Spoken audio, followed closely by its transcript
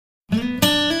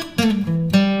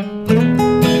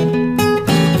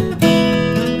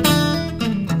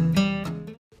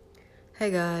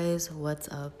Guys, what's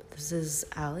up? This is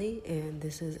Allie, and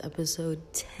this is episode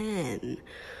 10,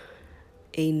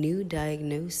 A New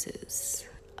Diagnosis.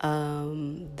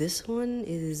 I'm doing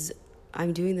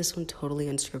this one totally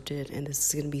unscripted, and this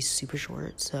is going to be super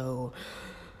short, so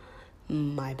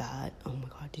my bad. Oh my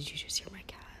god, did you just hear my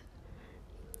cat?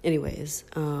 Anyways,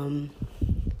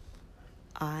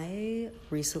 I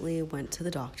recently went to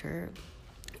the doctor.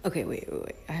 Okay, wait.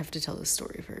 I have to tell this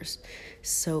story first.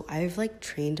 So I've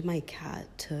trained my cat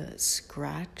to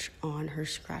scratch on her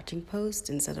scratching post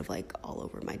instead of all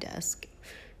over my desk.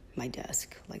 That's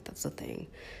the thing.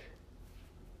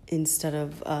 Instead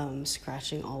of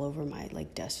scratching all over my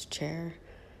desk chair,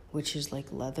 which is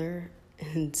leather.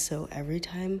 And so every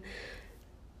time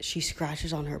she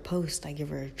scratches on her post, I give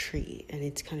her a treat. And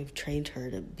it's kind of trained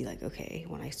her to be okay,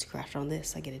 when I scratch on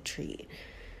this, I get a treat.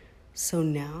 So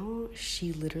now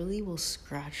she literally will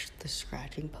scratch the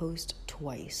scratching post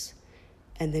twice,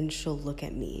 and then she'll look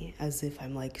at me as if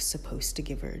I'm supposed to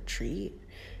give her a treat,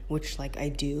 which I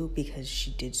do because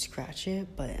she did scratch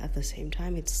it, but at the same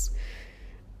time it's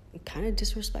kind of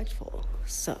disrespectful.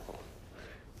 So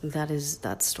that is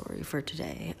that story for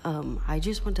today. I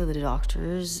just went to the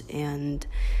doctors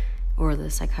or the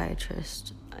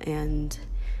psychiatrist, and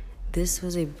this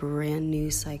was a brand new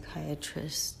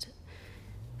psychiatrist.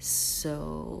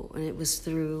 So, and it was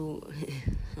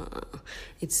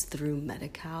it's through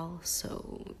Medi-Cal,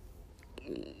 so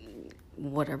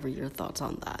whatever your thoughts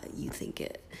on that, you think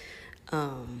it.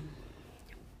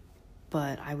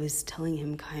 But I was telling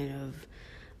him kind of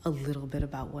a little bit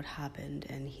about what happened,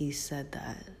 and he said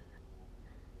that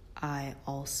I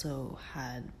also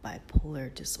had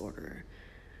bipolar disorder.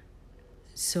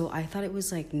 So I thought it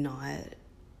was not...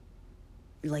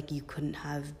 you couldn't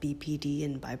have BPD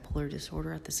and bipolar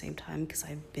disorder at the same time, because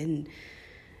I've been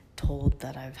told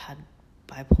that I've had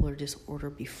bipolar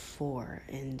disorder before,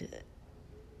 and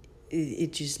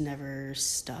it just never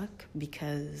stuck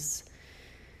because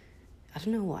I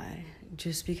don't know why.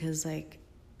 Just because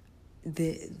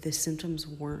the symptoms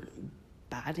weren't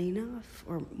bad enough,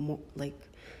 or more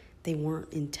they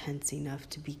weren't intense enough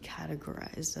to be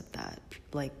categorized at that.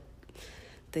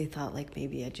 They thought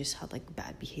maybe I just had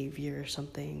bad behavior or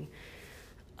something,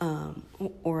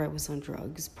 or I was on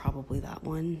drugs, probably that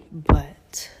one.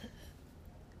 But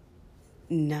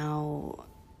now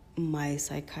my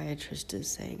psychiatrist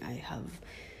is saying I have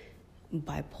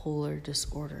bipolar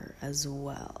disorder as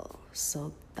well.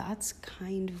 So that's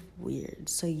kind of weird.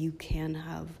 So you can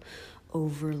have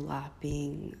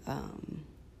overlapping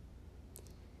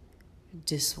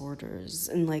disorders,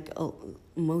 and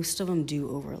most of them do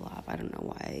overlap. I don't know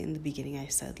why in the beginning I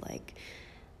said I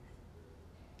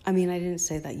didn't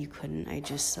say that you couldn't. I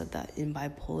just said that in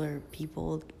bipolar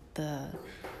people, the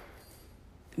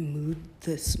mood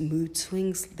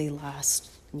swings, they last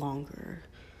longer.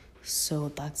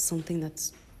 So that's something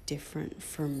that's different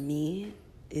for me,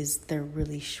 is they're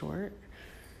really short,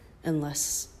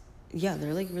 unless they're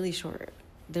really short.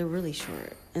 They're really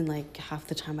short, and half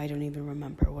the time I don't even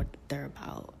remember what they're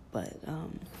about. But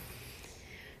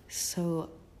so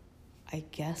I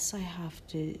guess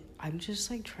I'm just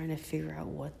trying to figure out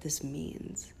what this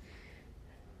means.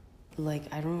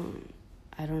 I don't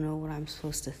know what I'm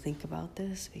supposed to think about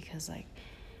this, because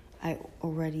I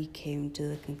already came to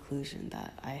the conclusion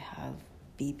that I have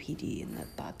BPD and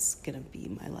that's gonna be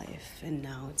my life, and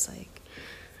now it's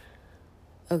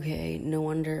okay, no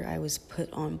wonder I was put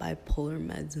on bipolar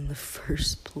meds in the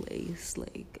first place,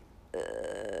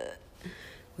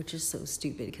 which is so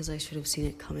stupid because I should have seen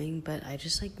it coming. But I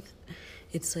just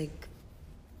it's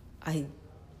I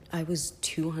was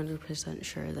 200%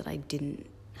 sure that I didn't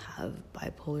have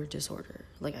bipolar disorder.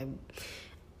 I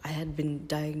had been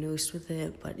diagnosed with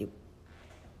it, but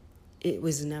it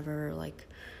was never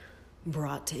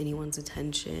brought to anyone's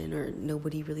attention, or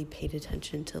nobody really paid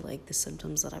attention to the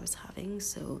symptoms that I was having.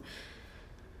 So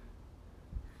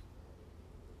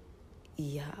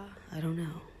yeah, I don't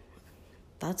know.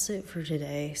 That's it for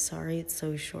today. Sorry it's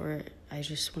so short. I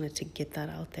just wanted to get that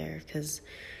out there because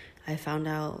I found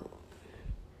out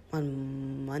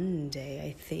on Monday,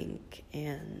 I think,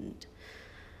 and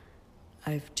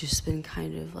I've just been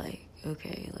kind of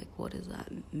okay, what does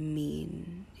that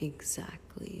mean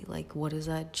exactly? What does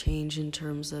that change in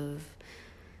terms of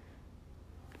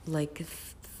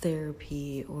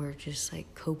therapy, or just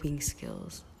coping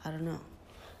skills? I don't know.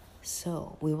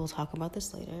 So we will talk about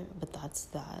this later, but that's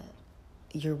that.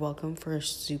 You're welcome for a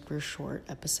super short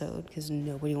episode because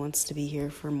nobody wants to be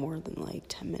here for more than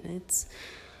 10 minutes.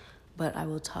 But I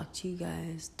will talk to you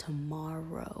guys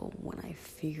tomorrow when I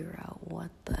figure out what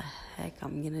the heck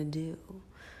I'm gonna do.